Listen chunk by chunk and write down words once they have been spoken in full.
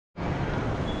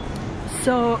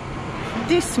So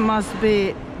this must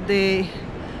be the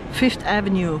Fifth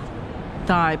Avenue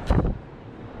type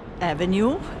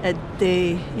avenue at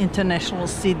the International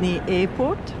Sydney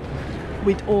Airport,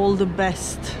 with all the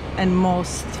best and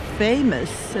most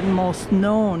famous and most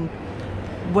known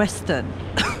Western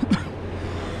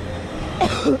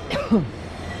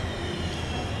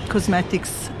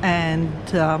cosmetics and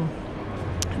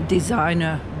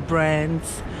designer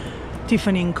brands.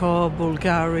 Tiffany & Co,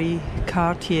 Bulgari,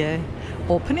 Cartier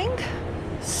opening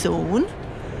soon.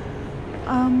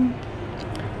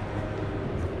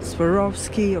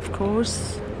 Swarovski, of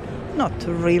course, not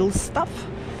real stuff.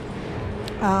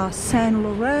 Saint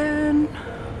Laurent,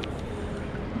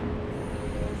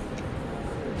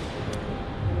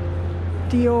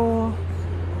 Dior,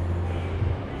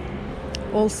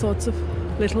 all sorts of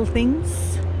little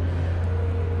things.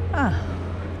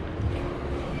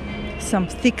 Some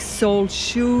thick-soled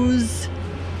shoes.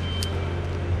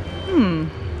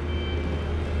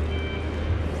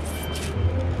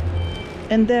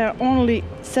 And they're only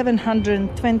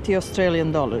 720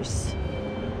 Australian dollars.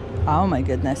 Oh my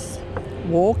goodness.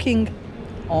 Walking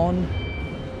on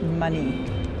money.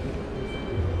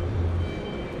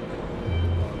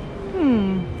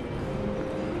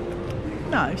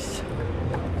 Nice.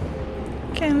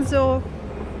 Kenzo.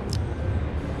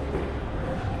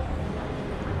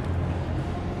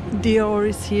 Dior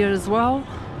is here as well.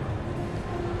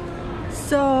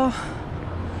 So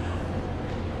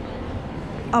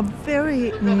a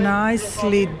very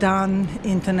nicely done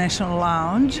international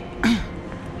lounge.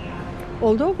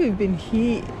 Although we've been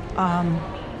here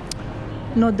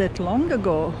not that long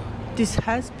ago, this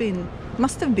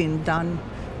must have been done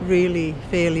really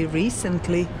fairly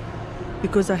recently,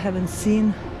 because I haven't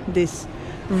seen this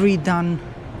redone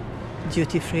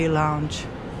duty-free lounge.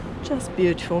 Just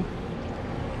beautiful.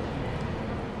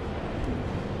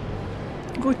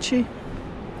 Gucci.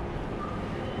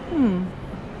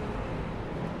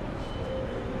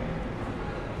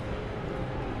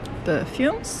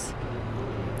 Perfumes.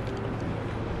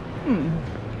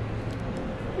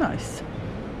 Nice.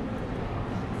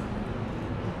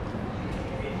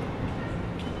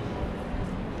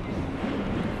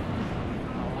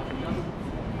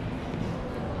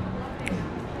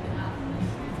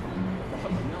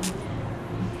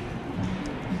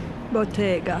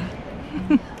 Bottega.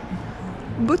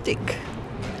 Boutique.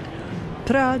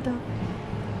 Prada.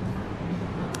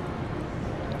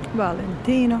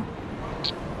 Valentino.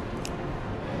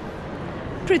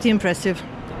 Pretty impressive.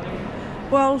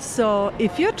 Well, so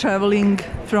if you're traveling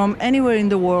from anywhere in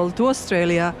the world to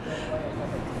Australia,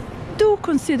 do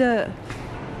consider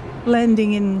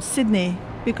landing in Sydney,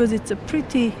 because it's a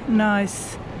pretty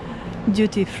nice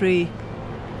duty-free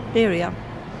area.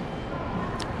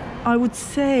 I would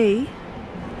say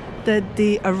that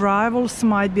the arrivals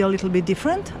might be a little bit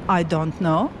different. I don't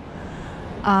know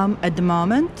at the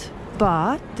moment,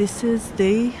 but this is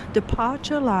the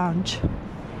departure lounge.